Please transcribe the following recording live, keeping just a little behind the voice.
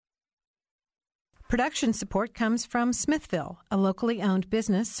Production support comes from Smithville, a locally owned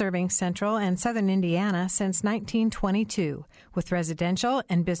business serving central and southern Indiana since 1922, with residential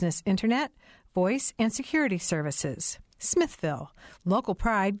and business internet, voice, and security services. Smithville, local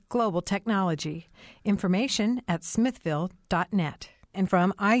pride, global technology. Information at smithville.net. And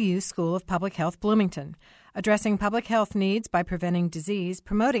from IU School of Public Health, Bloomington, addressing public health needs by preventing disease,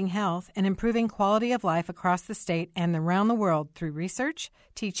 promoting health, and improving quality of life across the state and around the world through research,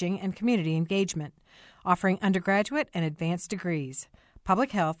 teaching, and community engagement. Offering undergraduate and advanced degrees.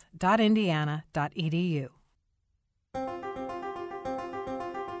 publichealth.indiana.edu.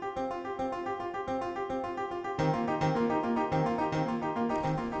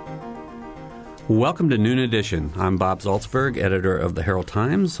 Welcome to Noon Edition. I'm Bob Zaltsberg, editor of the Herald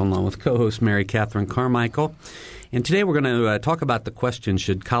Times, along with co-host Mary Catherine Carmichael. And today we're going to talk about the question,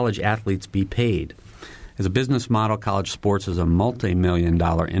 should college athletes be paid? As a business model, college sports is a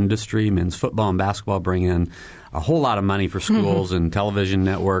multi-million-dollar industry. Men's football and basketball bring in a whole lot of money for schools and television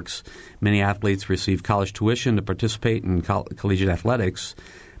networks. Many athletes receive college tuition to participate in collegiate athletics.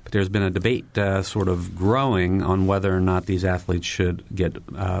 But there's been a debate sort of growing on whether or not these athletes should get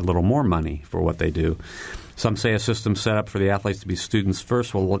a little more money for what they do. Some say a system set up for the athletes to be students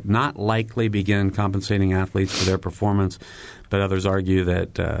first will not likely begin compensating athletes for their performance, but others argue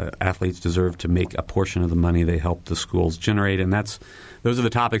that athletes deserve to make a portion of the money they help the schools generate. And those are the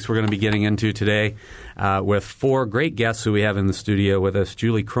topics we're going to be getting into today with four great guests who we have in the studio with us.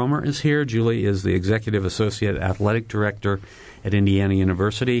 Julie Cromer is here. Julie is the Executive Associate Athletic Director at Indiana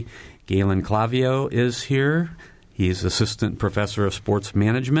University. Galen Clavio is here. He's Assistant Professor of Sports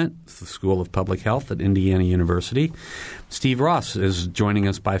Management at the School of Public Health at Indiana University. Steve Ross is joining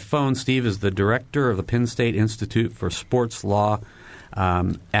us by phone. Steve is the Director of the Penn State Institute for Sports Law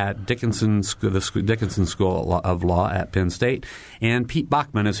at the Dickinson School of Law at Penn State. And Pete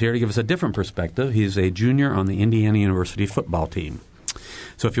Bachman is here to give us a different perspective. He's a junior on the Indiana University football team.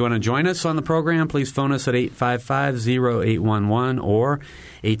 So if you want to join us on the program, please phone us at 855-0811 or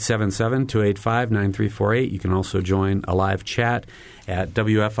 877-285-9348. You can also join a live chat at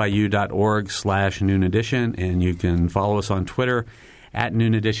wfiu.org/Noon Edition, and you can follow us on Twitter at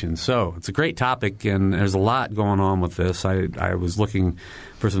Noon Edition. So it's a great topic, and there's a lot going on with this. I was looking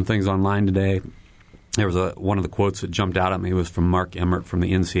for some things online today. There was one of the quotes that jumped out at me was from Mark Emmert from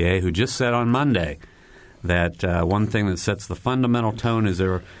the NCAA, who just said on Monday that one thing that sets the fundamental tone is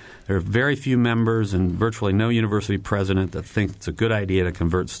there are very few members and virtually no university president that think it's a good idea to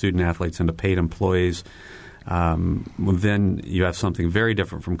convert student athletes into paid employees. Then you have something very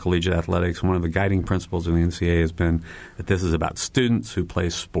different from collegiate athletics. One of the guiding principles of the NCAA has been that this is about students who play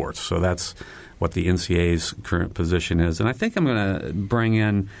sports. So that's what the NCAA's current position is. And I think I'm going to bring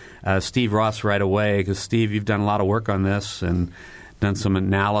in Steve Ross right away because, Steve, you've done a lot of work on this and done some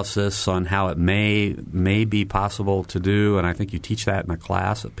analysis on how it may be possible to do, and I think you teach that in a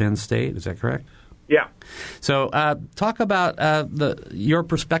class at Penn State. Is that correct? Yeah. So talk about your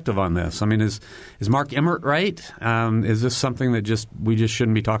perspective on this. I mean, is Mark Emmert right? Is this something that we just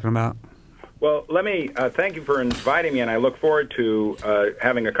shouldn't be talking about? Well, let me thank you for inviting me, and I look forward to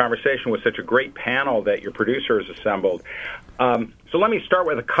having a conversation with such a great panel that your producer has assembled. So let me start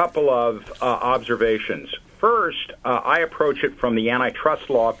with a couple of observations. First, I approach it from the antitrust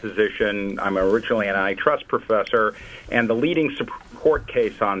law position. I'm originally an antitrust professor, and the leading Supreme Court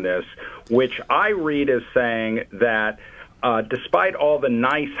case on this, which I read as saying that despite all the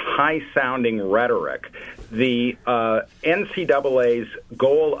nice, high-sounding rhetoric, the NCAA's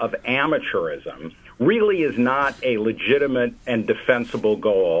goal of amateurism really is not a legitimate and defensible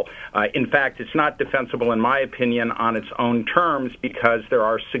goal. In fact, it's not defensible, in my opinion, on its own terms because there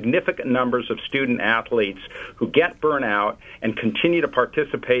are significant numbers of student athletes who get burnout and continue to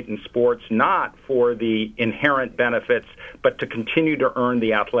participate in sports not for the inherent benefits, but to continue to earn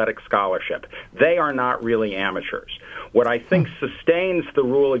the athletic scholarship. They are not really amateurs. What I think sustains the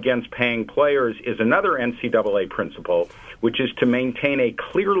rule against paying players is another NCAA principle, which is to maintain a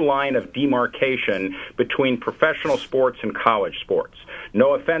clear line of demarcation between professional sports and college sports.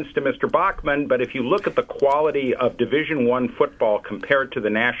 No offense to Mr. Bachman, but if you look at the quality of Division I football compared to the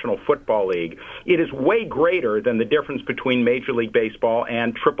National Football League, it is way greater than the difference between Major League Baseball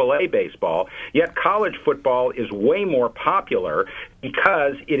and AAA baseball, yet college football is way more popular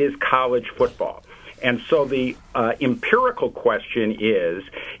because it is college football. And so the empirical question is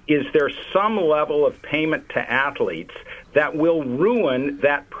there some level of payment to athletes that will ruin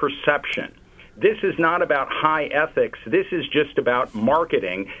that perception? This is not about high ethics. This is just about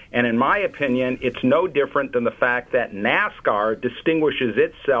marketing. And in my opinion, it's no different than the fact that NASCAR distinguishes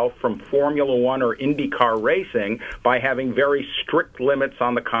itself from Formula One or IndyCar racing by having very strict limits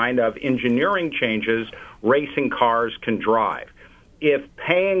on the kind of engineering changes racing cars can drive. If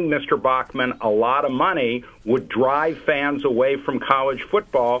paying Mr. Bachman a lot of money would drive fans away from college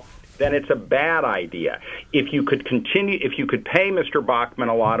football, then it's a bad idea. If you could pay Mr. Bachman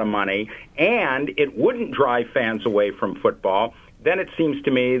a lot of money and it wouldn't drive fans away from football, then it seems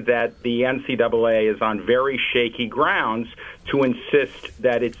to me that the NCAA is on very shaky grounds to insist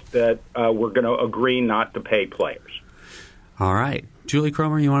that we're going to agree not to pay players. All right. Julie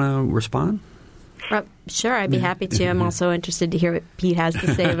Cromer, you want to respond? Sure, I'd be happy to. I'm also interested to hear what Pete has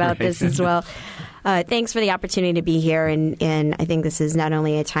to say about this as well. Thanks for the opportunity to be here, and I think this is not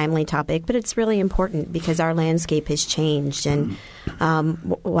only a timely topic, but it's really important because our landscape has changed. And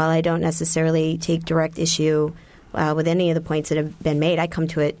while I don't necessarily take direct issue with any of the points that have been made, I come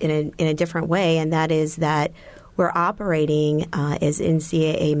to it in a different way, and that is that we're operating as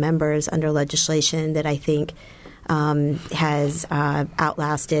NCAA members under legislation that I think has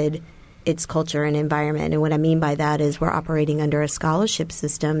outlasted its culture and environment. And what I mean by that is we're operating under a scholarship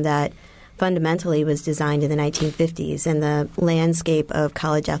system that fundamentally was designed in the 1950s, and the landscape of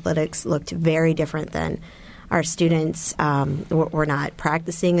college athletics looked very different then. Our students were not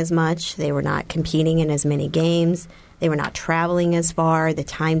practicing as much. They were not competing in as many games. They were not traveling as far. The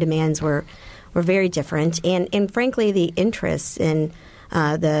time demands were very different. And frankly, the interest in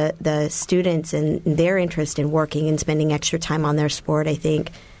the students and their interest in working and spending extra time on their sport, I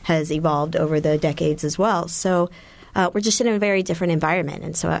think, has evolved over the decades as well. So we're just in a very different environment.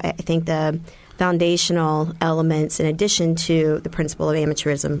 And so I think the foundational elements, in addition to the principle of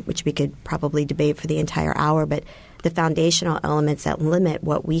amateurism, which we could probably debate for the entire hour, but the foundational elements that limit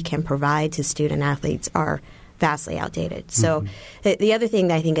what we can provide to student athletes are vastly outdated. So the other thing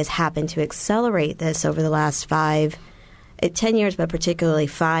that I think has happened to accelerate this over the last 10 years, but particularly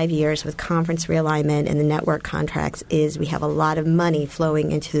 5 years with conference realignment and the network contracts, is we have a lot of money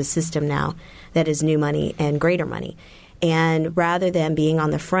flowing into the system now that is new money and greater money. And rather than being on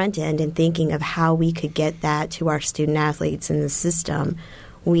the front end and thinking of how we could get that to our student athletes in the system,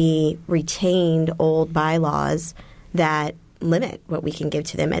 we retained old bylaws that limit what we can give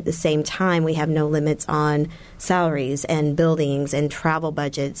to them. At the same time, we have no limits on salaries and buildings and travel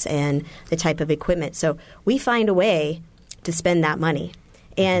budgets and the type of equipment. So we find a way to spend that money.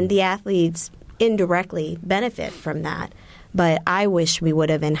 And the athletes indirectly benefit from that. But I wish we would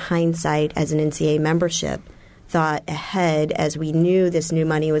have, in hindsight, as an NCAA membership, thought ahead as we knew this new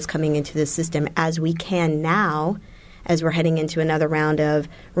money was coming into the system, as we can now, as we're heading into another round of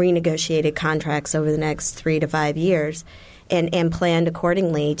renegotiated contracts over the next 3 to 5 years, and planned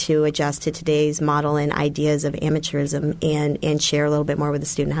accordingly to adjust to today's model and ideas of amateurism and share a little bit more with the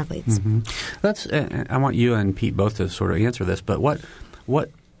student athletes. I want you and Pete both to sort of answer this, but what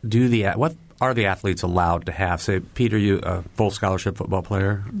are the athletes allowed to have? Say, Pete, are you a full scholarship football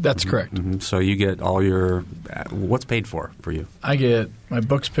player? That's correct. So you get all your what's paid for you? I get my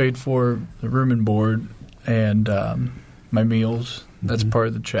books paid for, the room and board, and my meals. That's part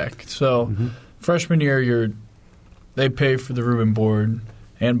of the check. So freshman year, they pay for the room and board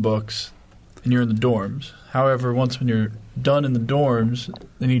and books, and you're in the dorms. However, when you're done in the dorms,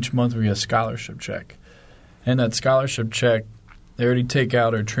 then each month we get a scholarship check. And that scholarship check, they already take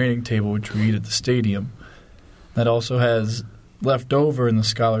out our training table, which we eat at the stadium. That also has left over in the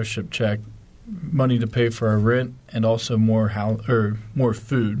scholarship check money to pay for our rent and also more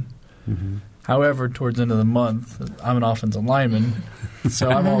food. However, towards the end of the month, I'm an offensive lineman, so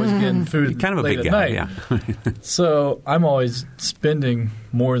I'm always getting food kind of a late big at guy, night. Yeah. So I'm always spending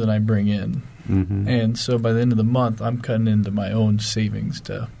more than I bring in. And so by the end of the month, I'm cutting into my own savings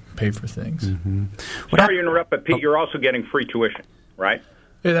to pay for things. Sorry to interrupt, but Pete, you're also getting free tuition, right?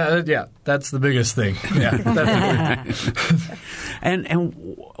 Yeah, that's the biggest thing. Yeah, definitely.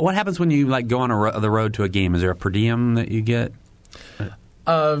 And what happens when you go on the road to a game? Is there a per diem that you get?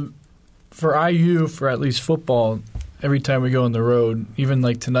 For IU, for at least football, every time we go on the road, even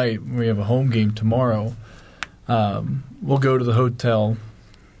like tonight, when we have a home game tomorrow, we'll go to the hotel.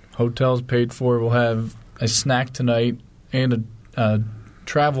 Hotel's paid for. We'll have a snack tonight and a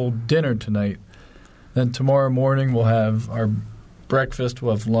travel dinner tonight. Then tomorrow morning we'll have our breakfast,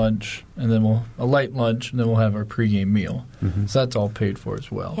 we'll have lunch, and then a light lunch, and then we'll have our pregame meal. Mm-hmm. So that's all paid for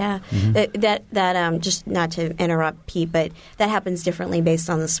as well. Yeah, that just not to interrupt Pete, but that happens differently based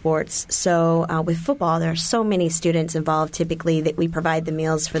on the sports. So with football, there are so many students involved. Typically, that we provide the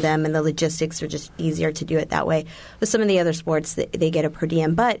meals for them, and the logistics are just easier to do it that way. With some of the other sports, they get a per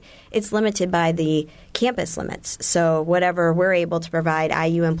diem, but it's limited by the campus limits. So whatever we're able to provide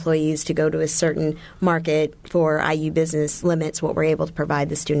IU employees to go to a certain market for IU business limits what we're able to provide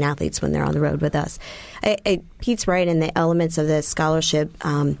the student athletes when they're on the road with us. Pete's right in the elements of the scholarship,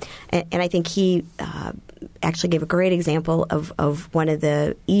 and I think he actually gave a great example of one of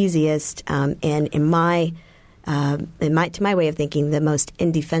the easiest and to my way of thinking, the most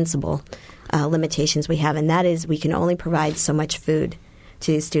indefensible limitations we have, and that is we can only provide so much food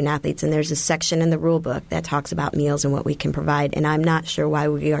to student athletes, and there's a section in the rule book that talks about meals and what we can provide, and I'm not sure why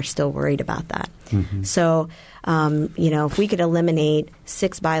we are still worried about that. Mm-hmm. So, if we could eliminate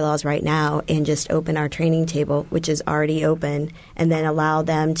 6 bylaws right now and just open our training table, which is already open, and then allow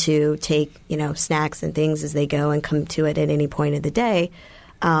them to take, snacks and things as they go and come to it at any point of the day,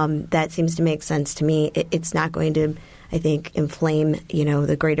 that seems to make sense to me. It's not going to, I think, inflame,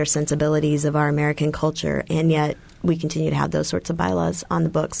 the greater sensibilities of our American culture, and yet we continue to have those sorts of bylaws on the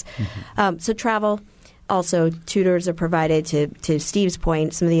books. Mm-hmm. So travel, also tutors are provided. To Steve's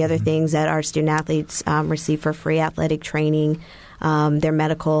point, some of the other mm-hmm. things that our student athletes receive for free: athletic training, their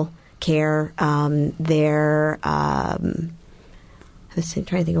medical care, their I was trying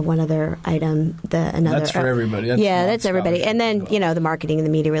to think of one other item. That's for everybody. That's everybody. And then, the marketing and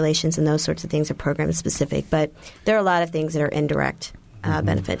the media relations and those sorts of things are program specific. But there are a lot of things that are indirect mm-hmm.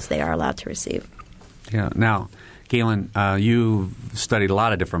 benefits they are allowed to receive. Yeah. Now, Galen, you've studied a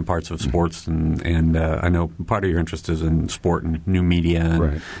lot of different parts of sports, and I know part of your interest is in sport and new media, and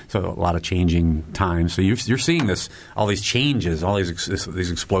right. So a lot of changing times. So you're seeing all these changes, all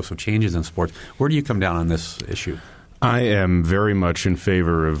these explosive changes in sports. Where do you come down on this issue? I am very much in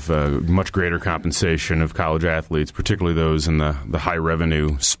favor of much greater compensation of college athletes, particularly those in the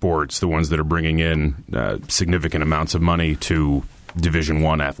high-revenue sports, the ones that are bringing in significant amounts of money to Division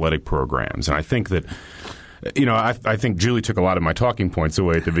I athletic programs. And I think that I think Julie took a lot of my talking points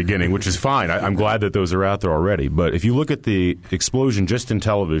away at the beginning, which is fine. I'm glad that those are out there already. But if you look at the explosion just in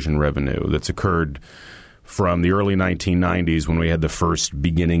television revenue that's occurred from the early 1990s when we had the first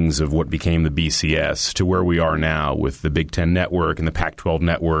beginnings of what became the BCS to where we are now with the Big Ten Network and the Pac-12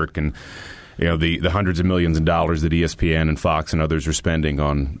 Network and the hundreds of millions of dollars that ESPN and Fox and others are spending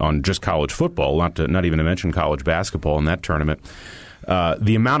on just college football, not even to mention college basketball in that tournament.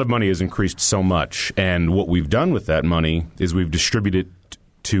 The amount of money has increased so much, and what we've done with that money is we've distributed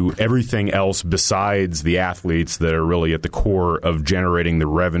to everything else besides the athletes that are really at the core of generating the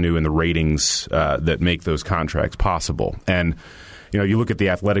revenue and the ratings that make those contracts possible. And you look at the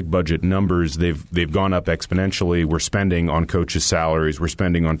athletic budget numbers; they've gone up exponentially. We're spending on coaches' salaries, we're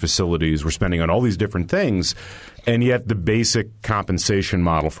spending on facilities, we're spending on all these different things, and yet the basic compensation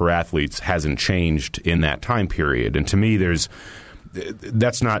model for athletes hasn't changed in that time period. And to me,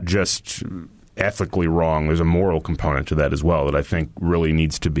 that's not just ethically wrong. There's a moral component to that as well that I think really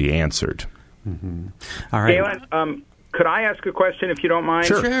needs to be answered. Mm-hmm. All right. Galen, could I ask a question if you don't mind?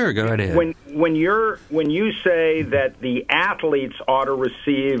 Sure, go ahead. When you say that the athletes ought to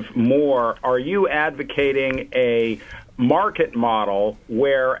receive more, are you advocating a market model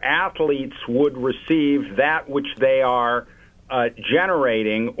where athletes would receive that which they are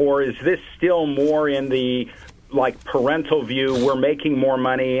generating, or is this still more in the parental view, we're making more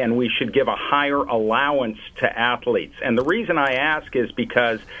money and we should give a higher allowance to athletes? And the reason I ask is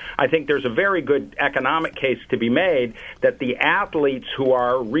because I think there's a very good economic case to be made that the athletes who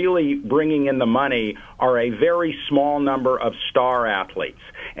are really bringing in the money are a very small number of star athletes.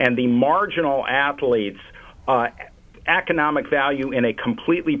 And the marginal athletes, economic value in a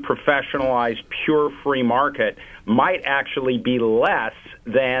completely professionalized, pure free market might actually be less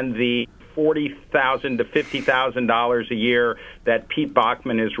than the $40,000 to $50,000 a year that Pete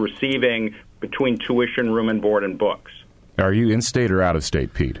Bachman is receiving between tuition, room and board, and books. Are you in state or out of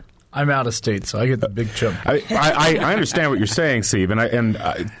state, Pete? I'm out of state, so I get the big chunk. I understand what you're saying, Steve, and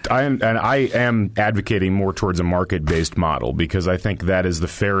I am advocating more towards a market-based model because I think that is the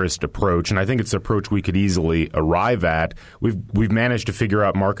fairest approach, and I think it's the approach we could easily arrive at. We've managed to figure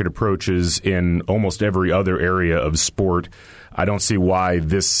out market approaches in almost every other area of sport. I don't see why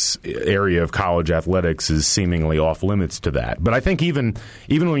this area of college athletics is seemingly off limits to that. But I think even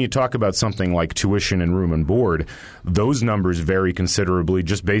when you talk about something like tuition and room and board, those numbers vary considerably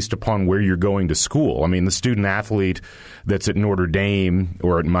just based upon where you're going to school. I mean, the student athlete that's at Notre Dame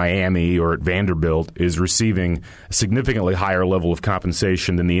or at Miami or at Vanderbilt is receiving a significantly higher level of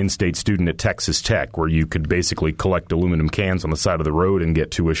compensation than the in-state student at Texas Tech, where you could basically collect aluminum cans on the side of the road and get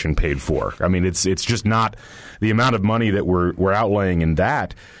tuition paid for. I mean, it's just not the amount of money that we're outlaying in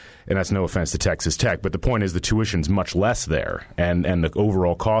that. And that's no offense to Texas Tech, but the point is the tuition's much less there, and the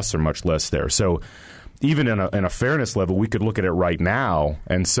overall costs are much less there. So even in a fairness level, we could look at it right now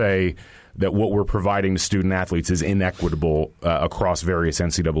and say that what we're providing to student athletes is inequitable across various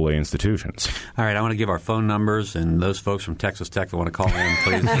NCAA institutions. All right, I want to give our phone numbers, and those folks from Texas Tech that want to call in,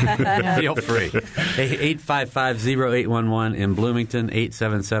 please feel free. 855-0811 in Bloomington,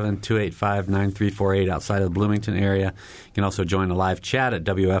 877-285-9348 outside of the Bloomington area. You can also join the live chat at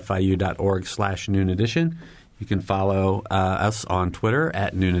wfiu.org/Noon Edition. You can follow us on Twitter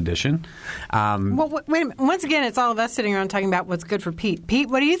at Noon Edition. Well, wait a minute. Once again, it's all of us sitting around talking about what's good for Pete. Pete,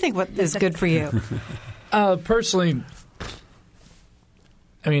 what do you think is good for you? Personally,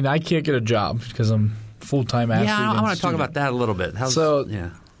 I mean, I can't get a job because I'm a full-time athlete. Yeah, I want to talk about that a little bit. I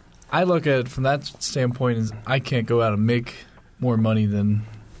look at it from that standpoint as I can't go out and make more money than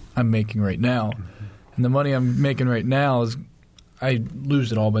I'm making right now. And the money I'm making right now is I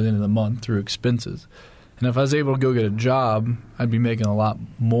lose it all by the end of the month through expenses. And if I was able to go get a job, I'd be making a lot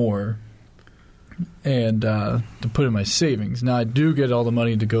more and to put in my savings. Now, I do get all the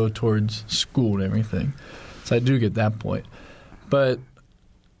money to go towards school and everything, so I do get that point. But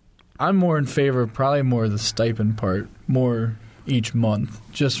I'm more in favor of probably more of the stipend part, more each month,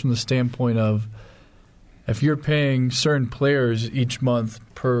 just from the standpoint of if you're paying certain players each month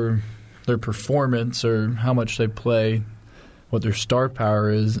per their performance or how much they play, what their star power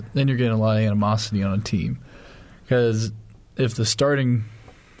is, then you're getting a lot of animosity on a team. Because if the starting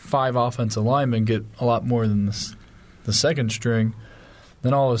 5 offensive linemen get a lot more than the second string,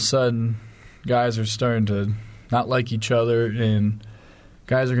 then all of a sudden guys are starting to not like each other, and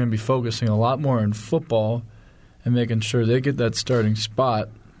guys are going to be focusing a lot more on football and making sure they get that starting spot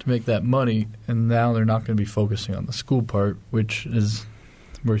to make that money, and now they're not going to be focusing on the school part, which is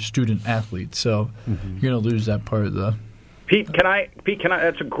we're student athletes. So you're going to lose that part of the Pete, can I?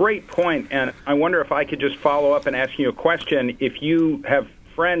 That's a great point, and I wonder if I could just follow up and ask you a question. If you have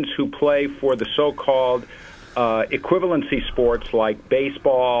friends who play for the so-called equivalency sports like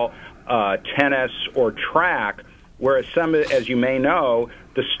baseball, tennis, or track, whereas some, as you may know,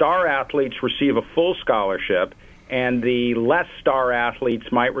 the star athletes receive a full scholarship, and the less star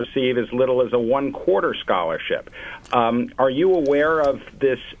athletes might receive as little as a 1/4 scholarship. Are you aware of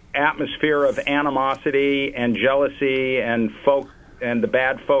this atmosphere of animosity and jealousy and the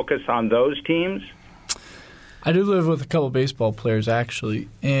bad focus on those teams? I do live with a couple of baseball players, actually,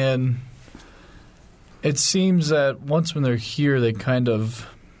 and it seems that once when they're here, they kind of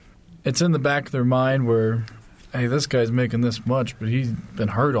 – it's in the back of their mind where, hey, this guy's making this much, but he's been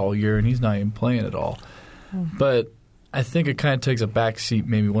hurt all year and he's not even playing at all. But I think it kind of takes a back seat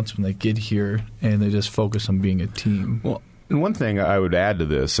maybe once when they get here and they just focus on being a team. Well, and one thing I would add to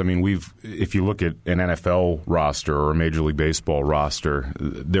this, I mean, if you look at an NFL roster or a Major League Baseball roster,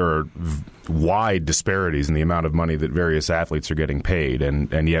 there are wide disparities in the amount of money that various athletes are getting paid,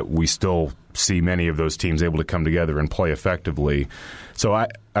 and yet we still see many of those teams able to come together and play effectively. So,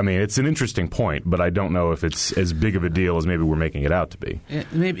 I mean, it's an interesting point, but I don't know if it's as big of a deal as maybe we're making it out to be.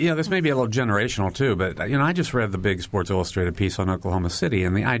 Maybe, this may be a little generational, too, but I just read the big Sports Illustrated piece on Oklahoma City,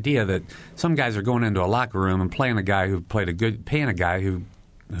 and the idea that some guys are going into a locker room and paying a guy who played a good game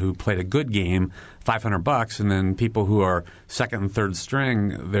 $500, and then people who are second and third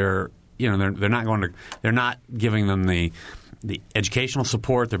string, they're not giving them the educational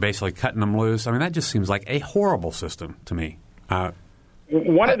support. They're basically cutting them loose. I mean, that just seems like a horrible system to me.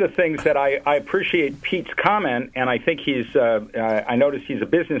 One of the things that I appreciate Pete's comment, and I think I notice he's a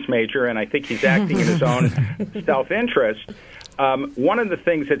business major, and I think he's acting in his own self-interest. One of the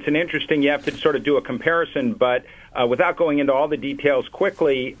things that's you have to sort of do a comparison, but without going into all the details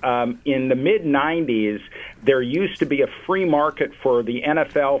quickly, in the mid-'90s, there used to be a free market for the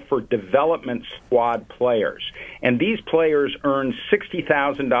NFL for development squad players. And these players earned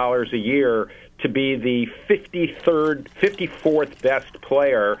 $60,000 a year to be the 54th best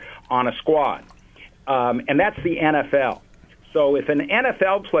player on a squad. And that's the NFL. So if an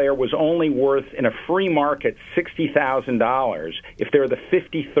NFL player was only worth, in a free market, $60,000, if they're the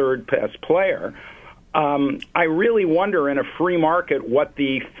 53rd best player, I really wonder in a free market what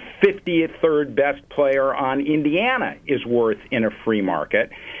the 53rd best player on Indiana is worth in a free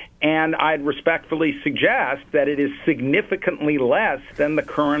market. And I'd respectfully suggest that it is significantly less than the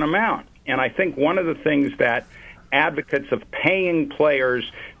current amount. And I think one of the things that advocates of paying players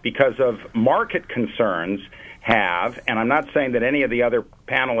because of market concerns have, and I'm not saying that any of the other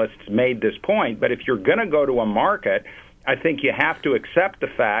panelists made this point, but if you're going to go to a market, I think you have to accept the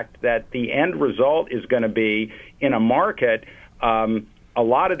fact that the end result is going to be in a market, a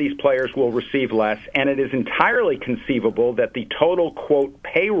lot of these players will receive less, and it is entirely conceivable that the total, quote,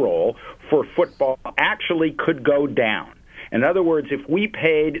 payroll for football actually could go down. In other words, if we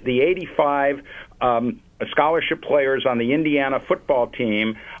paid the 85 scholarship players on the Indiana football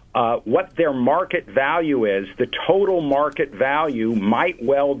team what their market value is, the total market value might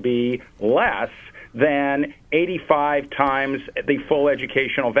well be less than 85 times the full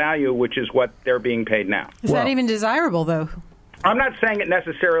educational value, which is what they're being paid now. Is that even desirable, though? I'm not saying it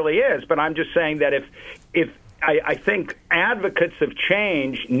necessarily is, but I'm just saying that if I think advocates of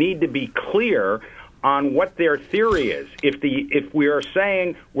change need to be clear on what their theory is. If we are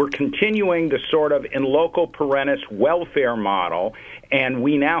saying we're continuing the sort of in loco parentis welfare model, and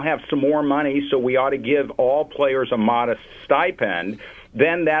we now have some more money, so we ought to give all players a modest stipend,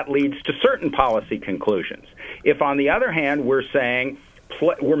 then that leads to certain policy conclusions. If, on the other hand, we're saying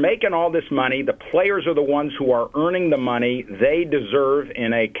we're making all this money, the players are the ones who are earning the money, they deserve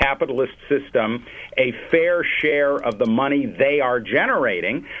in a capitalist system a fair share of the money they are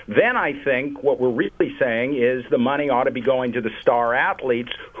generating, then I think what we're really saying is the money ought to be going to the star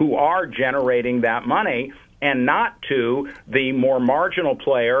athletes who are generating that money, and not to the more marginal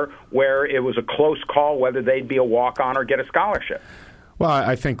player where it was a close call whether they'd be a walk-on or get a scholarship. Well,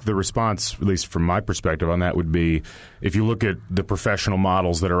 I think the response, at least from my perspective on that, would be if you look at the professional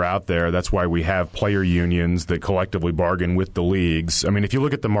models that are out there, that's why we have player unions that collectively bargain with the leagues. I mean, if you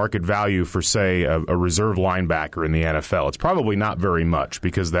look at the market value for, say, a reserve linebacker in the NFL, it's probably not very much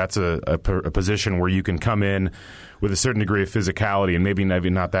because that's a position where you can come in with a certain degree of physicality and maybe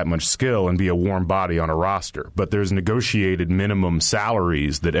not that much skill and be a warm body on a roster. But there's negotiated minimum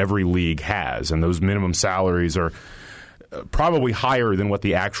salaries that every league has, and those minimum salaries are probably higher than what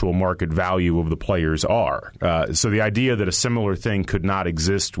the actual market value of the players are. So the idea that a similar thing could not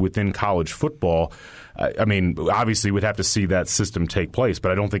exist within college football, I mean, obviously we'd have to see that system take place,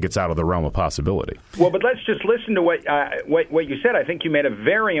 but I don't think it's out of the realm of possibility. Well, but let's just listen to what you said. I think you made a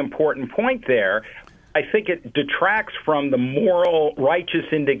very important point there. I think it detracts from the moral, righteous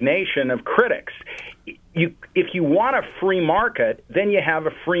indignation of critics. If you want a free market, then you have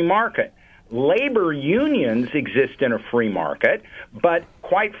a free market. Labor unions exist in a free market, but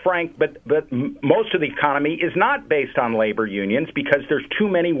but most of the economy is not based on labor unions because there's too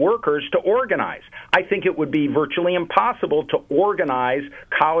many workers to organize. I think it would be virtually impossible to organize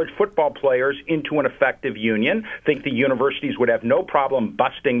college football players into an effective union. I think the universities would have no problem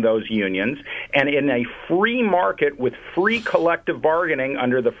busting those unions. And in a free market with free collective bargaining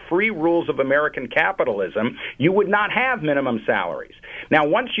under the free rules of American capitalism, you would not have minimum salaries. Now,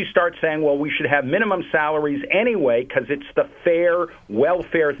 once you start saying, well, we should have minimum salaries anyway because it's the fair,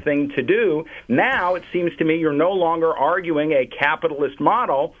 welfare thing to do, now it seems to me you're no longer arguing a capitalist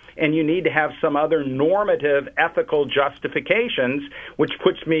model and you need to have some other normative ethical justifications, which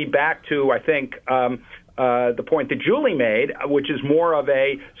puts me back to, I think, the point that Julie made, which is more of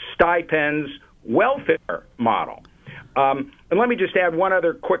a stipends welfare model. And let me just add one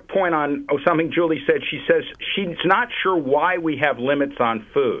other quick point on something Julie said. She says she's not sure why we have limits on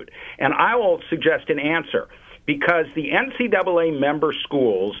food. And I will suggest an answer. Because the NCAA member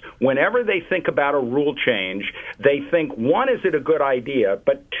schools, whenever they think about a rule change, they think, one, is it a good idea?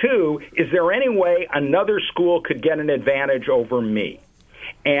 But two, is there any way another school could get an advantage over me?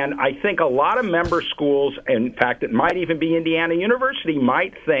 And I think a lot of member schools, in fact, it might even be Indiana University,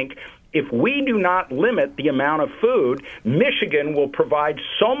 might think, if we do not limit the amount of food, Michigan will provide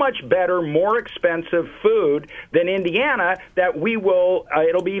so much better, more expensive food than Indiana that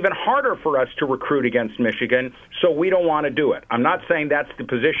it'll be even harder for us to recruit against Michigan, so we don't want to do it. I'm not saying that's the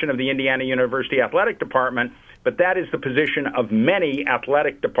position of the Indiana University Athletic Department, but that is the position of many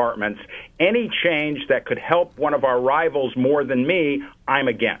athletic departments. Any change that could help one of our rivals more than me, I'm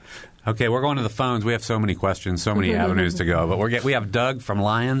against. Okay, we're going to the phones. We have so many questions, so many avenues to go. But we have Doug from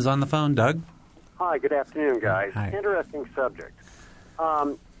Lions on the phone. Doug? Hi, good afternoon, guys. Hi. Interesting subject.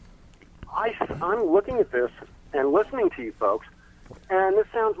 I'm looking at this and listening to you folks, and this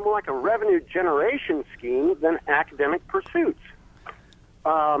sounds more like a revenue generation scheme than academic pursuits.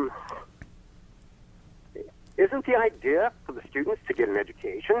 Isn't the idea for the students to get an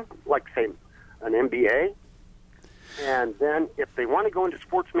education, like, say, an MBA? And then if they want to go into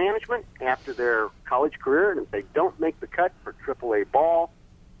sports management after their college career, and if they don't make the cut for AAA ball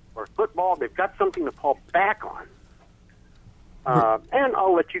or football, they've got something to fall back on. And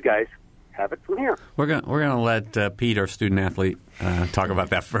I'll let you guys have it from here. We're gonna let Pete, our student athlete, talk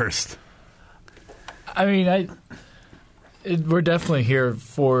about that first. I mean, we're definitely here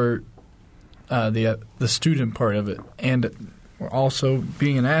for the student part of it, and we're also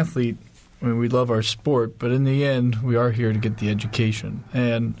being an athlete. I mean, we love our sport, but in the end, we are here to get the education.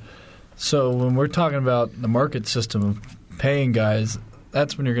 And so when we're talking about the market system of paying guys,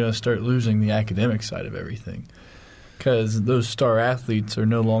 that's when you're going to start losing the academic side of everything, because those star athletes are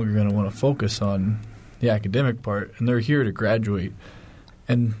no longer going to want to focus on the academic part, and they're here to graduate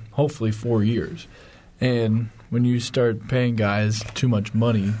in hopefully 4 years. And when you start paying guys too much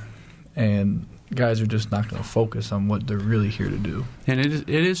money, and guys are just not going to focus on what they're really here to do. And it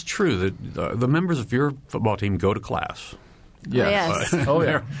is true that the members of your football team go to class. Yes. Oh,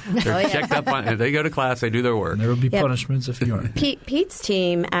 yeah. They're checked up on. They go to class. They do their work. And there will be punishments if you aren't. Pete's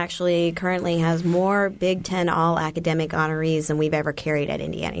team actually currently has more Big Ten all-academic honorees than we've ever carried at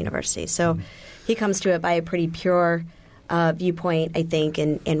Indiana University. So he comes to it by a pretty pure viewpoint, I think,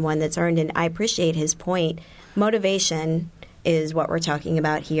 and one that's earned. And I appreciate his point. Motivation is what we're talking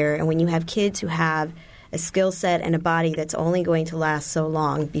about here. And when you have kids who have a skill set and a body that's only going to last so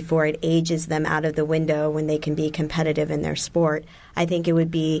long before it ages them out of the window when they can be competitive in their sport, I think it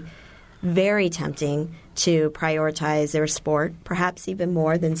would be very tempting to prioritize their sport, perhaps even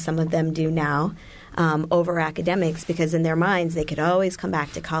more than some of them do now, over academics, because in their minds they could always come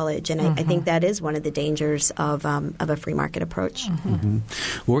back to college. And I think that is one of the dangers of a free market approach.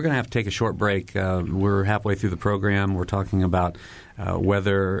 We're going to have to take a short break. We're halfway through the program. We're talking about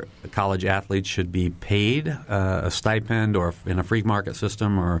whether college athletes should be paid a stipend or in a free market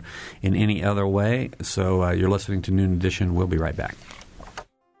system or in any other way. So you're listening to Noon Edition. We'll be right back.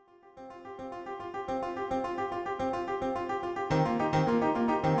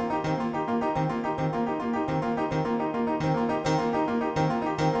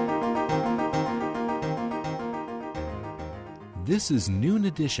 This is Noon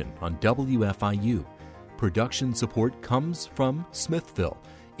Edition on WFIU. Production support comes from Smithville.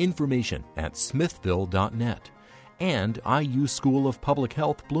 Information at smithville.net. And IU School of Public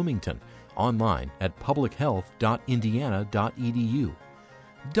Health Bloomington. Online at publichealth.indiana.edu.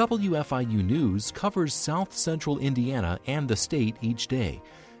 WFIU News covers South Central Indiana and the state each day.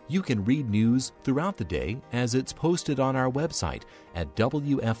 You can read news throughout the day as it's posted on our website at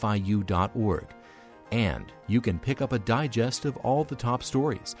wfiu.org. And you can pick up a digest of all the top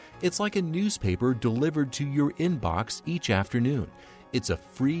stories. It's like a newspaper delivered to your inbox each afternoon. It's a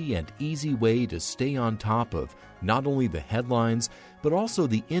free and easy way to stay on top of not only the headlines, but also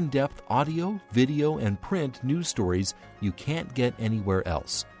the in-depth audio, video, and print news stories you can't get anywhere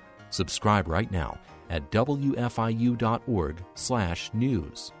else. Subscribe right now at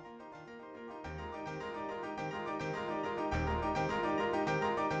wfiu.org/news.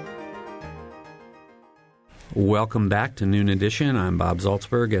 Welcome back to Noon Edition. I'm Bob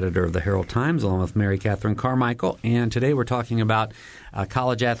Zaltsberg, editor of the Herald Times, along with Mary Catherine Carmichael. And today we're talking about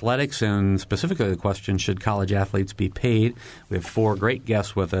college athletics, and specifically the question, should college athletes be paid? We have four great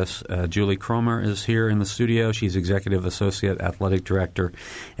guests with us. Julie Cromer is here in the studio. She's Executive Associate Athletic Director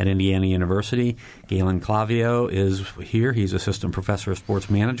at Indiana University. Galen Clavio is here. He's Assistant Professor of Sports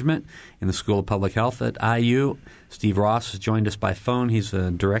Management in the School of Public Health at IU. Steve Ross has joined us by phone. He's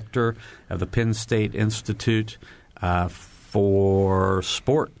the Director of the Penn State Institute for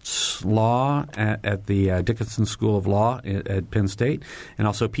Sports Law at the Dickinson School of Law at Penn State. And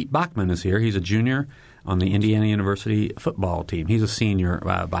also Pete Bachman is here. He's a junior on the Indiana University football team. He's a senior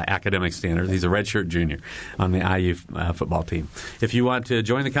by academic standards. He's a redshirt junior on the IU football team. If you want to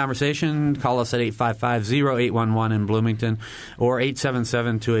join the conversation, call us at 855-0811 in Bloomington or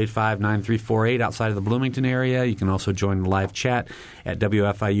 877-285-9348 outside of the Bloomington area. You can also join the live chat at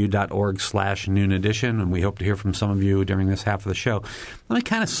wfiu.org/noon edition, and we hope to hear from some of you during this half of the show. Let me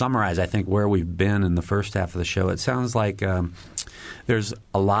kind of summarize, I think, where we've been in the first half of the show. It sounds like there's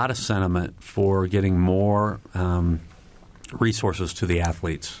a lot of sentiment for getting more resources to the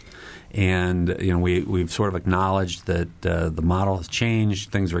athletes. And we've sort of acknowledged that the model has changed.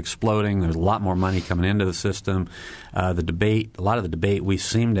 Things are exploding. There's a lot more money coming into the system. A lot of the debate we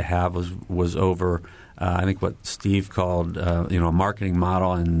seem to have was over I think what Steve called a marketing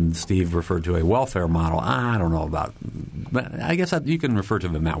model, and Steve referred to a welfare model. I don't know about, but I guess you can refer to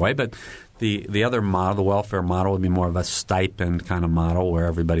them that way. But the other model, the welfare model, would be more of a stipend kind of model where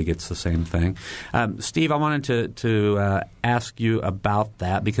everybody gets the same thing. Steve, I wanted to ask you about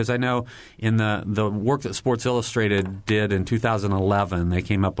that, because I know in the work that Sports Illustrated did in 2011, they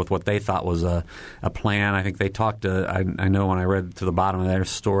came up with what they thought was a plan. I think they talked to, I know when I read to the bottom of their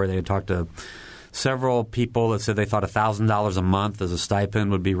story, they had talked to several people that said they thought $1,000 a month as a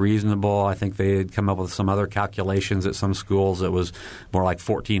stipend would be reasonable. I think they had come up with some other calculations at some schools. It was more like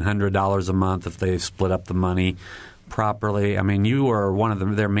 $1,400 a month if they split up the money properly. I mean, you were one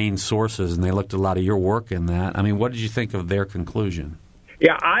of their main sources, and they looked at a lot of your work in that. I mean, what did you think of their conclusion?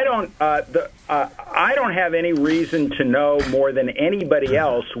 Yeah, I don't have any reason to know more than anybody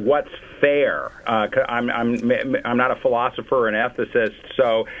else what's fair. I'm not a philosopher or an ethicist,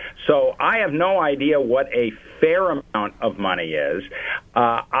 so I have no idea what a fair amount of money is.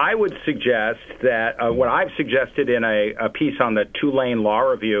 I would suggest that what I've suggested in a piece on the Tulane Law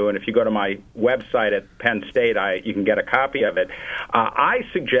Review, and if you go to my website at Penn State, you can get a copy of it. I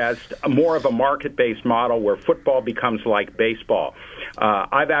suggest more of a market-based model where football becomes like baseball.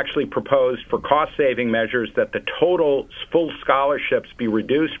 I've actually proposed for cost-saving measures that the total full scholarships be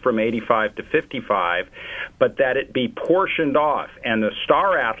reduced from 85 to 55, but that it be portioned off, and the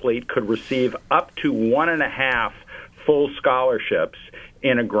star athlete could receive up to 1.5 full scholarships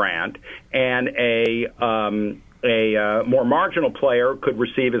in a grant, and a more marginal player could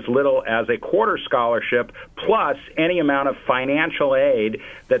receive as little as a quarter scholarship plus any amount of financial aid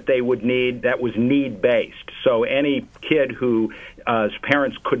that they would need that was need-based. So any kid whose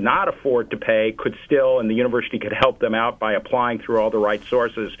parents could not afford to pay could still, and the university could help them out by applying through all the right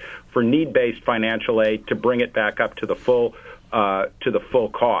sources for need-based financial aid to bring it back up to the full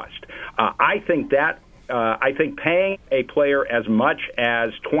cost. I think paying a player as much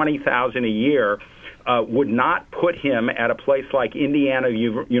as $20,000 a year would not put him at a place like Indiana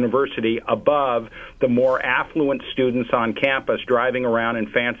University above the more affluent students on campus driving around in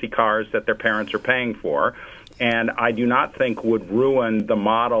fancy cars that their parents are paying for. And I do not think would ruin the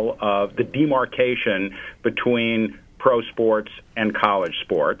model of the demarcation between pro sports and college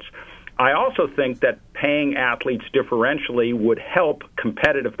sports. I also think that paying athletes differentially would help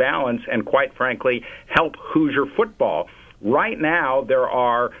competitive balance and, quite frankly, help Hoosier football. Right now, there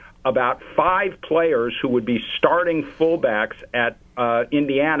are about 5 players who would be starting fullbacks at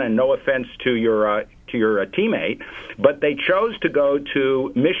Indiana. No offense to your teammate, but they chose to go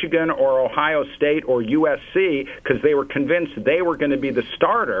to Michigan or Ohio State or USC because they were convinced they were going to be the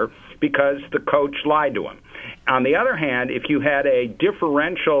starter because the coach lied to them. On the other hand, if you had a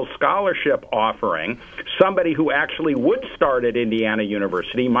differential scholarship offering, somebody who actually would start at Indiana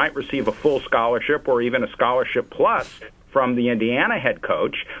University might receive a full scholarship or even a scholarship plus from the Indiana head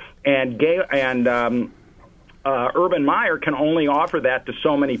coach, and Urban Meyer can only offer that to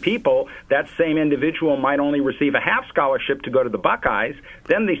so many people. That same individual might only receive a half scholarship to go to the Buckeyes.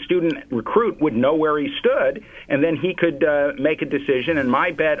 Then the student recruit would know where he stood, and then he could make a decision. And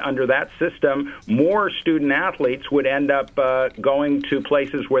my bet under that system, more student athletes would end up going to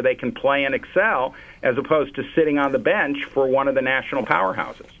places where they can play and excel, as opposed to sitting on the bench for one of the national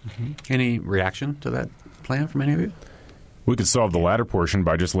powerhouses. Mm-hmm. Any reaction to that plan from any of you? We could solve the latter portion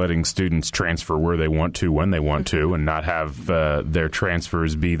by just letting students transfer where they want to, when they want to, and not have their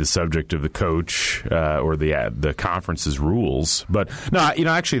transfers be the subject of the coach or the conference's rules. But no,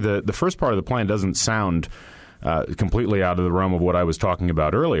 actually, the first part of the plan doesn't sound completely out of the realm of what I was talking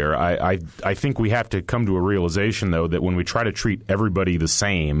about earlier. I think we have to come to a realization, though, that when we try to treat everybody the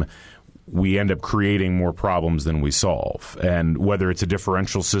same, we end up creating more problems than we solve. And whether it's a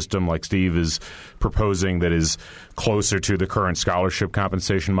differential system like Steve is proposing that is closer to the current scholarship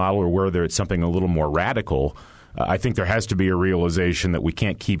compensation model, or whether it's something a little more radical, I think there has to be a realization that we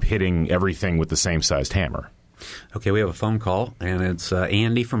can't keep hitting everything with the same sized hammer. Okay, we have a phone call, and it's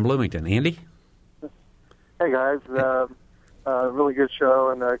Andy from Bloomington. Andy? Hey, guys. Really good show,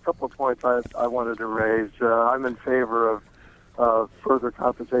 and a couple of points I wanted to raise. I'm in favor of further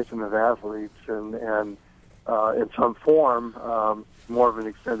compensation of athletes, and in some form, more of an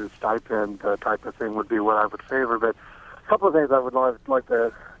extended stipend type of thing would be what I would favor. But a couple of things I would like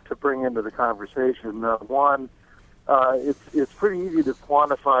to bring into the conversation. One, it's pretty easy to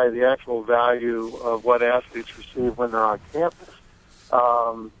quantify the actual value of what athletes receive when they're on campus.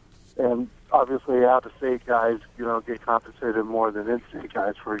 And obviously, out-of-state guys, get compensated more than in-state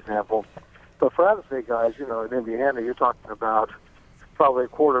guys, for example. But for out-of-state guys, in Indiana, you're talking about probably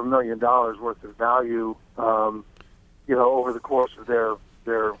 $250,000 worth of value, over the course of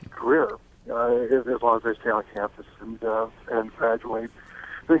their career, as long as they stay on campus and graduate.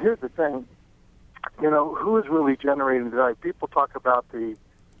 But here's the thing, who is really generating that? People talk about the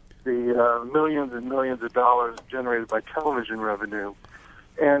millions and millions of dollars generated by television revenue,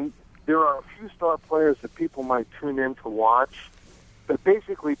 and there are a few star players that people might tune in to watch. But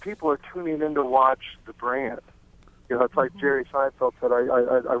basically, people are tuning in to watch the brand. It's like Jerry Seinfeld said,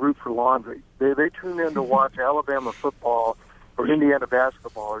 I root for laundry. They tune in to watch Alabama football or Indiana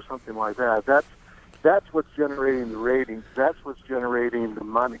basketball or something like that. that's what's generating the ratings. That's what's generating the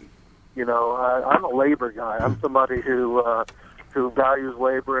money. You know, I'm a labor guy. I'm somebody who values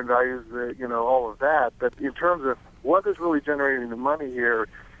labor and values all of that. But in terms of what is really generating the money here,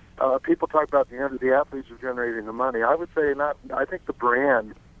 people talk about the athletes are generating the money. I would say not. I think the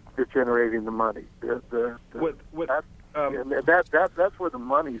brand is generating the money. That's where the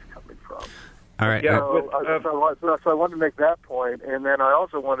money's coming from. All right. So I wanted to make that point, and then I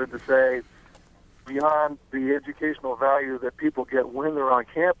also wanted to say, beyond the educational value that people get when they're on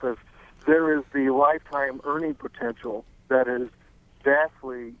campus, there is the lifetime earning potential that is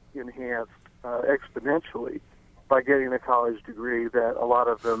vastly enhanced exponentially by getting a college degree that a lot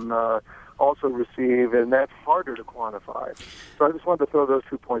of them also receive, and that's harder to quantify. So I just wanted to throw those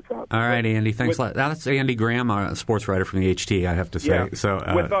 2 points out. All right, Andy. Thanks a lot. That's Andy Graham, a sports writer from the HT, I have to say. Yeah. So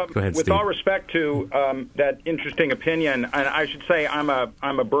go ahead, with Steve. all respect to that interesting opinion, and I should say I'm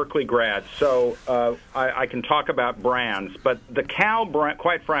a Berkeley grad, so I can talk about brands. But the Cal brand,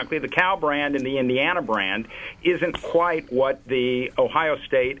 quite frankly, the Cal brand and the Indiana brand isn't quite what the Ohio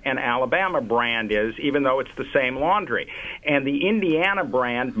State and Alabama brand is, even though it's the same laundry. And the Indiana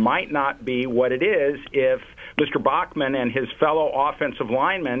brand might not be what it is if Mr. Bachman and his fellow offensive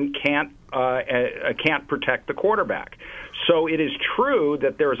linemen can't protect the quarterback. So it is true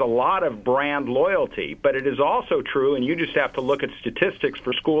that there's a lot of brand loyalty, but it is also true, and you just have to look at statistics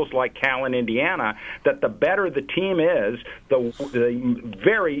for schools like Cal and Indiana, that the better the team is, the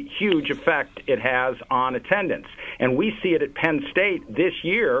very huge effect it has on attendance. And we see it at Penn State this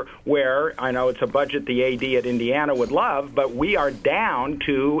year, where I know it's a budget the AD at Indiana would love, but we are down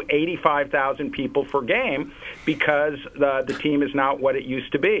to 85,000 people per game because the team is not what it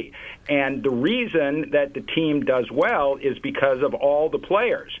used to be. And the reason that the team does well is because of all the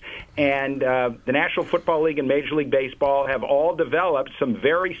players. And the National Football League and Major League Baseball have all developed some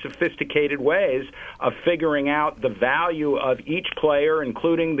very sophisticated ways of figuring out the value of each player,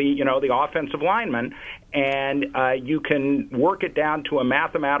 including the offensive lineman. And you can work it down to a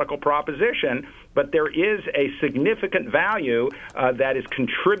mathematical proposition, but there is a significant value that is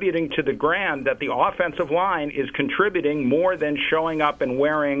contributing to the brand, that the offensive line is contributing more than showing up and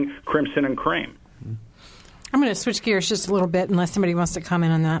wearing crimson and cream. I'm going to switch gears just a little bit unless somebody wants to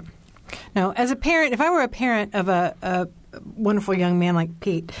comment on that. Now, as a parent, if I were a parent of a wonderful young man like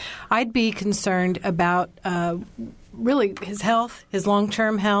Pete, I'd be concerned about really his health, his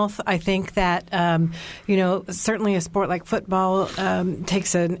long-term health. I think that, certainly a sport like football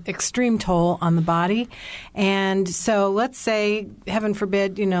takes an extreme toll on the body. And so let's say, heaven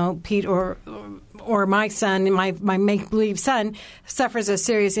forbid, Pete or my son, my make-believe son, suffers a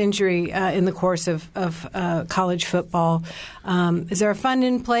serious injury in the course of college football. Is there a fund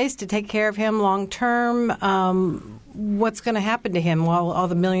in place to take care of him long-term? What's going to happen to him while all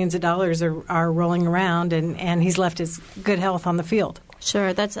the millions of dollars are rolling around and he's left his good health on the field?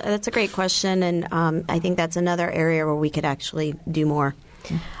 Sure, that's a great question, and I think that's another area where we could actually do more.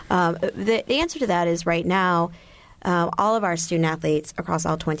 The answer to that is right now, all of our student athletes across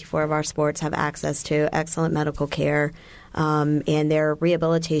all 24 of our sports have access to excellent medical care, and their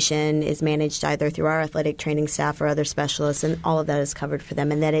rehabilitation is managed either through our athletic training staff or other specialists, and all of that is covered for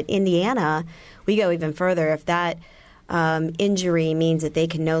them. And then at Indiana, we go even further. If that injury means that they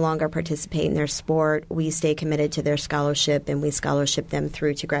can no longer participate in their sport, we stay committed to their scholarship, and we scholarship them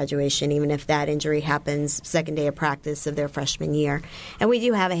through to graduation, even if that injury happens second day of practice of their freshman year. And we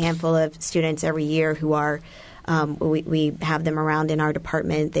do have a handful of students every year who are we have them around in our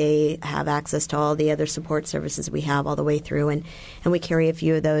department. They have access to all the other support services we have all the way through, and we carry a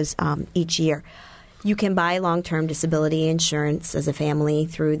few of those each year. You can buy long-term disability insurance as a family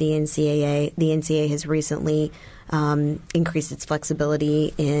through the NCAA. The NCAA has recently increased its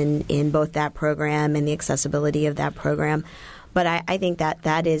flexibility in both that program and the accessibility of that program. But I think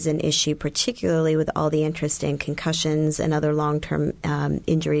that is an issue, particularly with all the interest in concussions and other long-term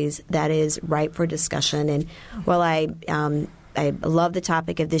injuries, that is ripe for discussion. And while I love the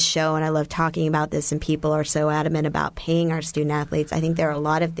topic of this show and I love talking about this, and people are so adamant about paying our student athletes, I think there are a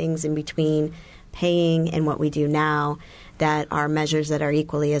lot of things in between paying and what we do now that are measures that are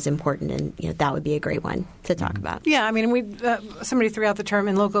equally as important, and that would be a great one to talk about. Yeah, I mean, somebody threw out the term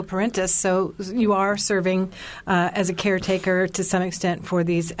in loco parentis, so you are serving as a caretaker to some extent for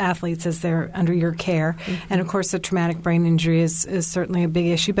these athletes as they're under your care. Mm-hmm. And, of course, the traumatic brain injury is certainly a big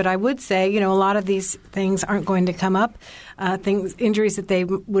issue. But I would say, a lot of these things aren't going to come up. Injuries that they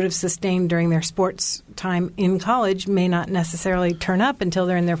would have sustained during their sports time in college may not necessarily turn up until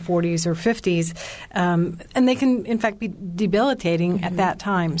they're in their 40s or 50s. And they can, in fact, be debilitating at that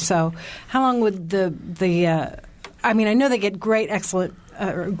time. So how long would I know they get great, excellent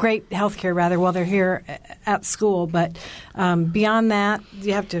great health care rather while they're here at school. But beyond that,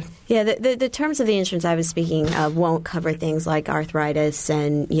 you have to. Yeah, the terms of the insurance I was speaking of won't cover things like arthritis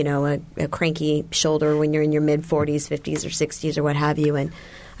and, a cranky shoulder when you're in your mid-40s, 50s, or 60s or what have you. And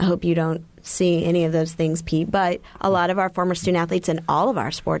I hope you don't see any of those things, Pete. But a lot of our former student athletes in all of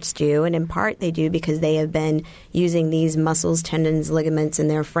our sports do, and in part they do because they have been using these muscles, tendons, ligaments in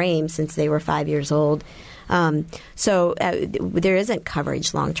their frame since they were 5 years old. So there isn't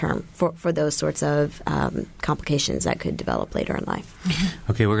coverage long-term for those sorts of complications that could develop later in life.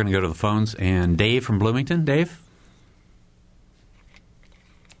 Okay, we're going to go to the phones. And Dave from Bloomington. Dave?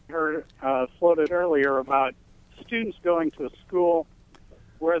 Heard floated earlier about students going to a school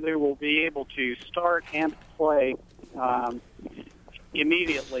where they will be able to start and play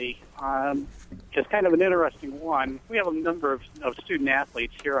immediately. It's kind of an interesting one. We have a number of student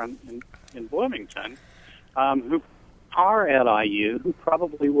athletes here in Bloomington who are at IU, who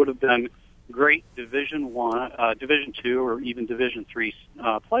probably would have been great Division I, Division II, or even Division III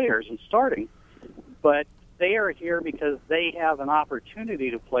players in starting, but they are here because they have an opportunity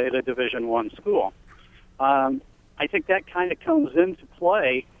to play at a Division I school. I think that kind of comes into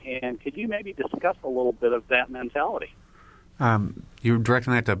play, and could you maybe discuss a little bit of that mentality? You're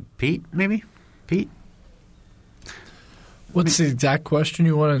directing that to Pete, maybe? Pete? What's the exact question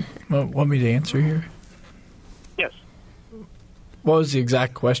you want me to answer here? Yes. What was the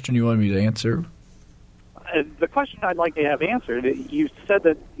exact question you wanted me to answer? The question I'd like to have answered, you said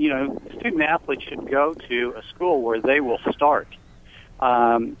that, student athletes should go to a school where they will start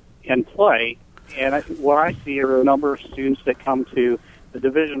and play. And what I see are a number of students that come to the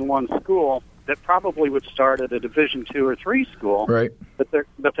Division I school that probably would start at a Division II or III school. Right. But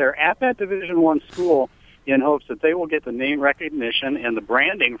they're at that Division I school in hopes that they will get the name recognition and the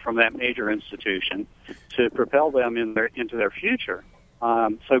branding from that major institution to propel them into their future.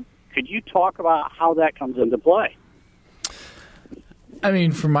 So could you talk about how that comes into play? I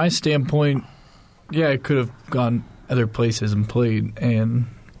mean, from my standpoint, yeah, I could have gone other places and played, and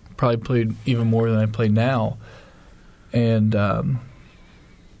probably played even more than I play now. And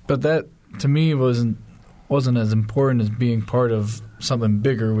but that to me wasn't as important as being part of something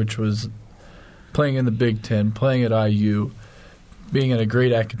bigger, which was playing in the Big Ten, playing at IU, being at a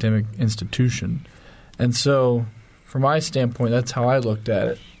great academic institution. And so from my standpoint, that's how I looked at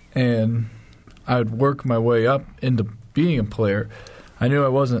it. And I would work my way up into being a player. I knew I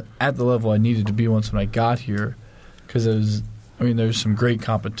wasn't at the level I needed to be once when I got here because there's some great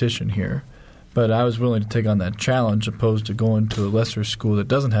competition here. But I was willing to take on that challenge opposed to going to a lesser school that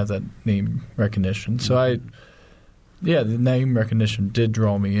doesn't have that name recognition. So the name recognition did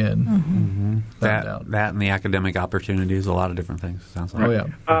draw me in. Mm-hmm. That and the academic opportunities, a lot of different things, it sounds like. Oh,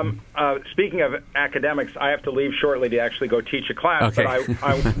 yeah. Speaking of academics, I have to leave shortly to actually go teach a class. Okay. But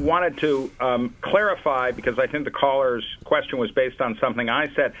I wanted to clarify, because I think the caller's question was based on something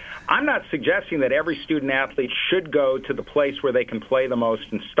I said. I'm not suggesting that every student-athlete should go to the place where they can play the most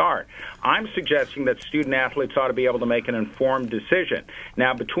and start. I'm suggesting that student-athletes ought to be able to make an informed decision.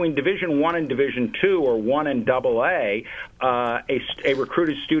 Now, between Division I and Division II, or I and AA, a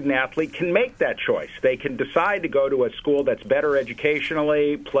recruited student-athlete can make that choice. They can decide to go to a school that's better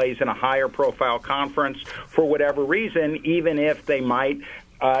educationally, plays in a higher-profile conference for whatever reason, even if they might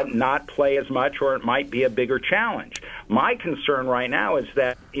not play as much, or it might be a bigger challenge. My concern right now is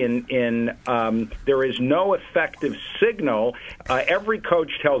that there is no effective signal. Every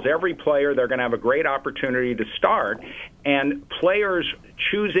coach tells every player they're going to have a great opportunity to start, and players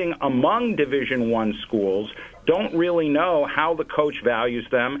choosing among Division I schools don't really know how the coach values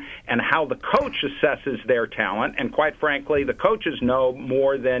them and how the coach assesses their talent. And quite frankly, the coaches know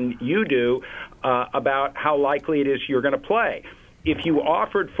more than you do about how likely it is you're going to play. If you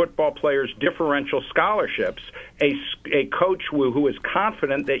offered football players differential scholarships, a coach who is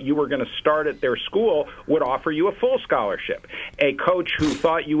confident that you were going to start at their school would offer you a full scholarship. A coach who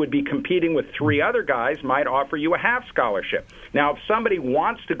thought you would be competing with three other guys might offer you a half scholarship. Now, if somebody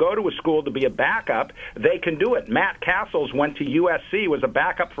wants to go to a school to be a backup, they can do it. Matt Castles went to USC, was a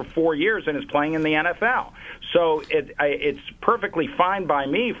backup for 4 years, and is playing in the NFL. So it's perfectly fine by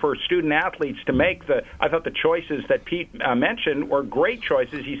me for student athletes to make I thought the choices that Pete mentioned were great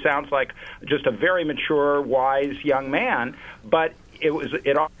choices. He sounds like just a very mature, wise young man, but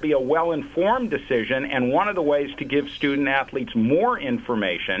it ought to be a well-informed decision, and one of the ways to give student-athletes more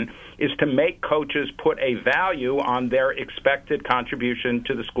information is to make coaches put a value on their expected contribution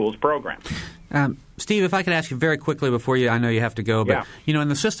to the school's program. Steve, if I could ask you very quickly before I know you have to go, but in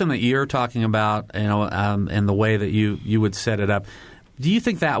the system that you're talking about, and the way that you would set it up, do you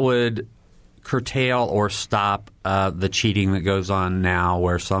think that would curtail or stop the cheating that goes on now,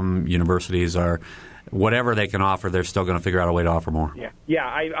 where some universities are, whatever they can offer, they're still going to figure out a way to offer more? Yeah.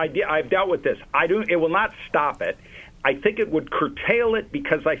 I've dealt with this. It will not stop it. I think it would curtail it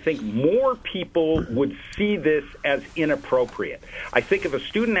because I think more people would see this as inappropriate. I think if a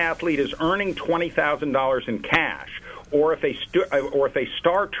student athlete is earning $20,000 in cash, or if a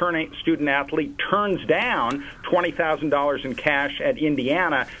star student athlete turns down $20,000 in cash at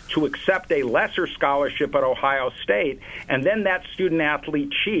Indiana to accept a lesser scholarship at Ohio State, and then that student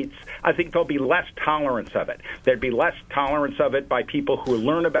athlete cheats, I think there'll be less tolerance of it. There'd be less tolerance of it by people who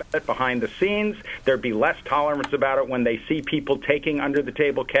learn about it behind the scenes. There'd be less tolerance about it when they see people taking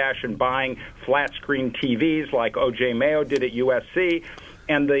under-the-table cash and buying flat-screen TVs like O.J. Mayo did at USC.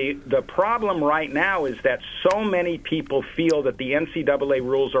 And the problem right now is that so many people feel that the NCAA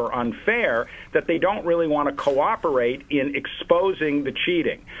rules are unfair that they don't really want to cooperate in exposing the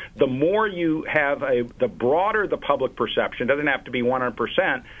cheating. The more you have the broader the public perception, doesn't have to be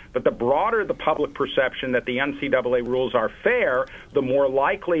 100%, but the broader the public perception that the NCAA rules are fair, the more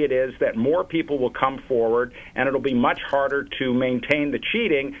likely it is that more people will come forward, and it'll be much harder to maintain the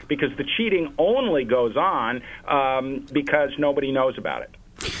cheating because the cheating only goes on because nobody knows about it.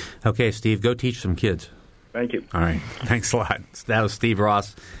 Okay, Steve, go teach some kids. Thank you. All right. Thanks a lot. That was Steve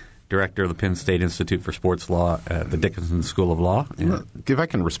Ross, director of the Penn State Institute for Sports Law at the Dickinson School of Law. If I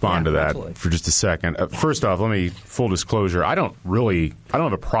can respond to that absolutely. For just a second. First off, full disclosure, I don't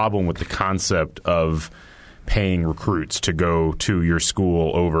have a problem with the concept of paying recruits to go to your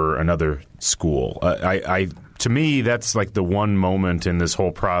school over another school. To me, that's like the one moment in this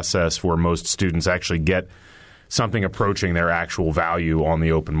whole process where most students actually get something approaching their actual value on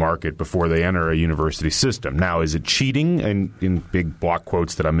the open market before they enter a university system. Now, is it cheating? And in big block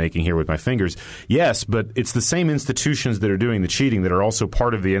quotes that I'm making here with my fingers, yes, but it's the same institutions that are doing the cheating that are also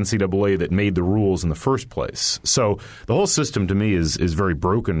part of the NCAA that made the rules in the first place. So the whole system to me is very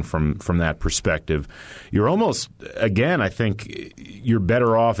broken from that perspective. You're almost, again, I think you're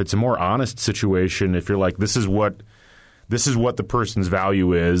better off. It's a more honest situation if you're like, this is what the person's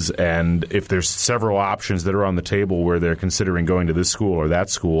value is, and if there's several options that are on the table where they're considering going to this school or that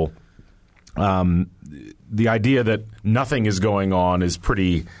school, the idea that nothing is going on is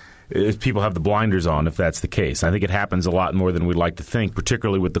people have the blinders on if that's the case. I think it happens a lot more than we'd like to think,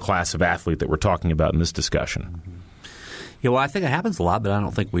 particularly with the class of athlete that we're talking about in this discussion. Yeah, well, I think it happens a lot, but I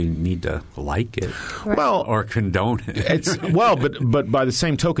don't think we need to like it or condone it. But by the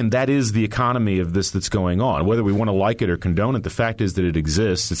same token, that is the economy of this that's going on. Whether we want to like it or condone it, the fact is that it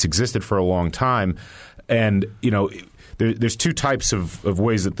exists. It's existed for a long time. And, there's two types of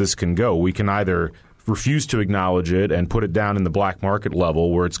ways that this can go. We can either refuse to acknowledge it and put it down in the black market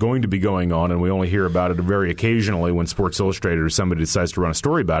level where it's going to be going on and we only hear about it very occasionally when Sports Illustrated or somebody decides to run a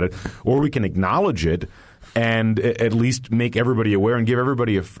story about it, or we can acknowledge it and at least make everybody aware and give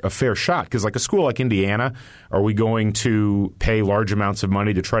everybody a fair shot. Because like a school like Indiana, are we going to pay large amounts of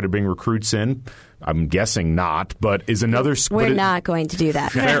money to try to bring recruits in? I'm guessing not, but is another school... We're not going to do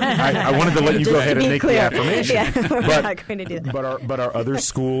that. I wanted to let you go ahead and make the affirmation. Yeah, we're not going to do that. But are other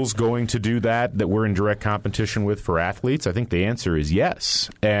schools going to do that we're in direct competition with for athletes? I think the answer is yes.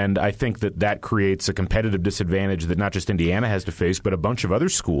 And I think that creates a competitive disadvantage that not just Indiana has to face, but a bunch of other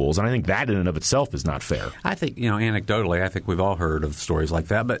schools. And I think that in and of itself is not fair. I think, anecdotally, I think we've all heard of stories like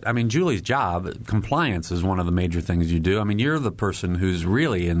that. But, Julie's job, compliance is one of the major things you do. You're the person who's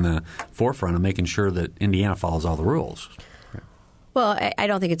really in the forefront of making sure that Indiana follows all the rules. Well, I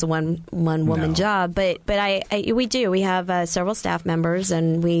don't think it's a one woman job, but we do. We have several staff members,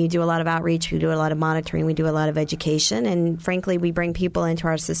 and we do a lot of outreach. We do a lot of monitoring. We do a lot of education, and frankly, we bring people into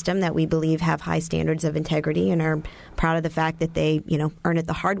our system that we believe have high standards of integrity and are proud of the fact that they earn it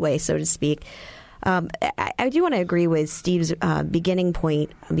the hard way, so to speak. I do want to agree with Steve's beginning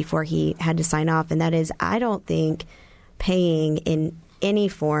point before he had to sign off, and that is I don't think paying in any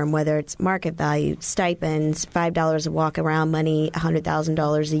form, whether it's market value, stipends, $5 a walk-around money,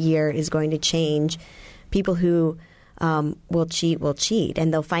 $100,000 a year, is going to change. People who will cheat,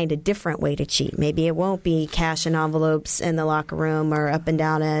 and they'll find a different way to cheat. Maybe it won't be cash in envelopes in the locker room or up and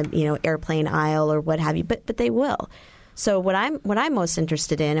down a airplane aisle or what have you, but they will. So what I'm most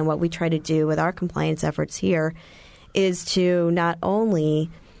interested in, and what we try to do with our compliance efforts here, is to not only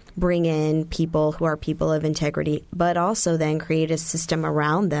bring in people who are people of integrity, but also then create a system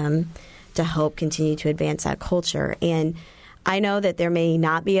around them to help continue to advance that culture. And I know that there may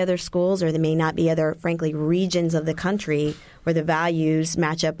not be other schools, or there may not be other, frankly, regions of the country where the values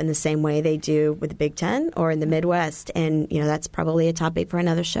match up in the same way they do with the Big Ten or in the Midwest. And, that's probably a topic for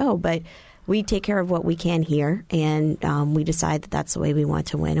another show. But we take care of what we can here, and we decide that that's the way we want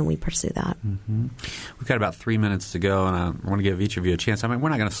to win, and we pursue that. Mm-hmm. We've got about 3 minutes to go, and I want to give each of you a chance. I mean, we're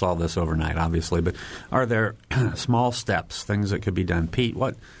not going to solve this overnight, obviously, but are there small steps, things that could be done? Pete,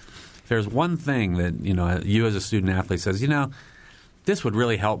 if there's one thing that, you as a student athlete says, this would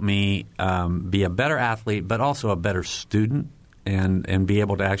really help me be a better athlete, but also a better student, and be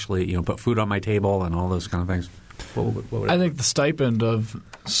able to actually, put food on my table and all those kind of things. What would I think the stipend of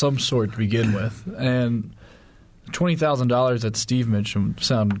some sort to begin with, and $20,000 that Steve mentioned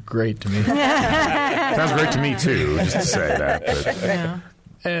sound great to me. Sounds great to me too, just to say that. But. Yeah.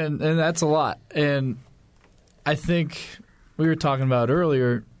 And that's a lot. And I think we were talking about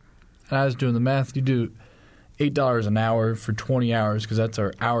earlier, and I was doing the math. You do $8 an hour for 20 hours because that's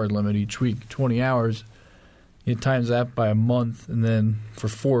our hour limit each week. 20 hours. You times that by a month, and then for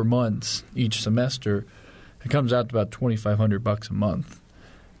 4 months each semester, it comes out to about $2,500 a month.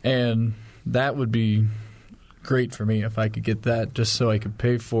 And that would be great for me if I could get that, just so I could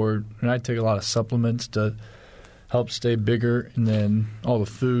pay for it. And I take a lot of supplements to help stay bigger, and then all the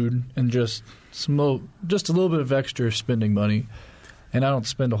food, and just a little bit of extra spending money. And I don't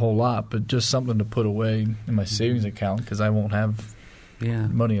spend a whole lot, but just something to put away in my savings account because I won't have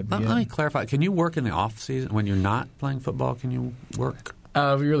money at the end. Let me clarify. Can you work in the off season when you're not playing football? Can you work? We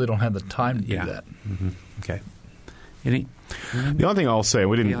really don't have the time to do that. Mm-hmm. Okay. Any? The only thing I'll say,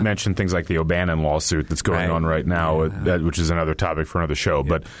 we didn't mention things like the O'Bannon lawsuit that's going on right now, which is another topic for another show. Yeah.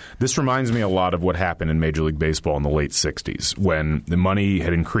 But this reminds me a lot of what happened in Major League Baseball in the late 60s when the money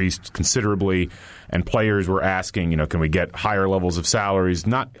had increased considerably and players were asking, can we get higher levels of salaries?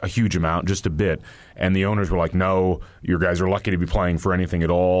 Not a huge amount, just a bit. And the owners were like, no, your guys are lucky to be playing for anything at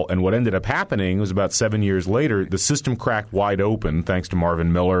all. And what ended up happening was about 7 years later, the system cracked wide open thanks to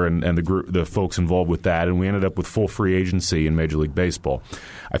Marvin Miller and the folks involved with that. And we ended up with full free agency in Major League Baseball.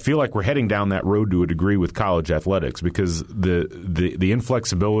 I feel like we're heading down that road to a degree with college athletics because the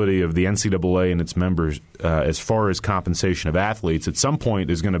inflexibility of the NCAA and its members as far as compensation of athletes at some point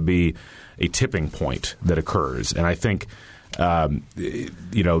is going to be a tipping point that occurs. And I think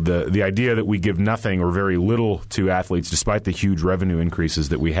the idea that we give nothing or very little to athletes despite the huge revenue increases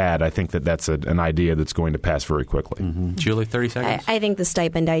that we had, I think that's an idea that's going to pass very quickly. Mm-hmm. Julie, 30 seconds. I think the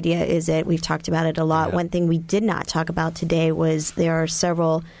stipend idea is it. We've talked about it a lot. Yeah. One thing we did not talk about today was there are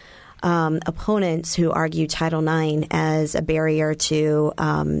several opponents who argue Title IX as a barrier to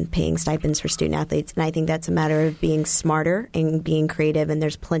paying stipends for student athletes. And I think that's a matter of being smarter and being creative, and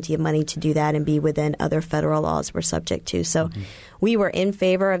there's plenty of money to do that and be within other federal laws we're subject to. So we were in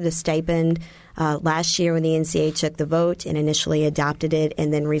favor of the stipend last year when the NCAA took the vote and initially adopted it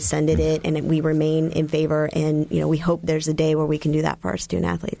and then rescinded it, and we remain in favor. And we hope there's a day where we can do that for our student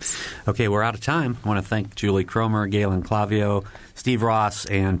athletes. Okay, we're out of time. I want to thank Julie Cromer, Galen Clavio, Steve Ross,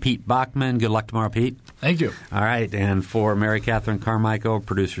 and Pete Bachman. Good luck tomorrow, Pete. Thank you. All right, and for Mary Catherine Carmichael,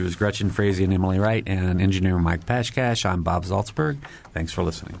 producers Gretchen Frazee and Emily Wright, and engineer Mike Pashkash, I'm Bob Zaltzberg. Thanks for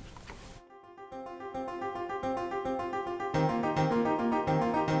listening.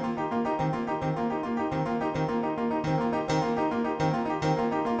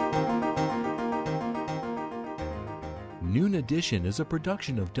 Noon Edition is a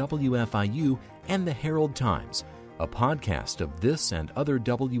production of WFIU and the Herald Times. A podcast of this and other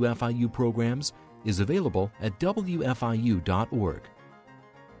WFIU programs is available at WFIU.org.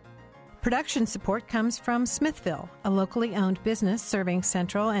 Production support comes from Smithville, a locally owned business serving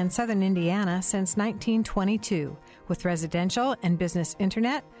central and southern Indiana since 1922, with residential and business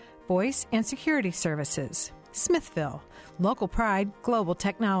internet, voice, and security services. Smithville, local pride, global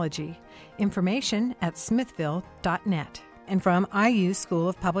technology. Information at smithville.net. And from IU School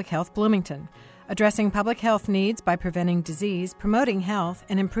of Public Health Bloomington, addressing public health needs by preventing disease, promoting health,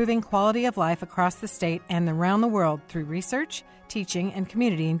 and improving quality of life across the state and around the world through research, teaching, and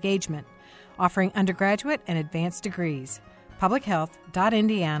community engagement. Offering undergraduate and advanced degrees.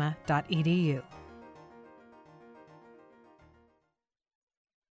 publichealth.indiana.edu.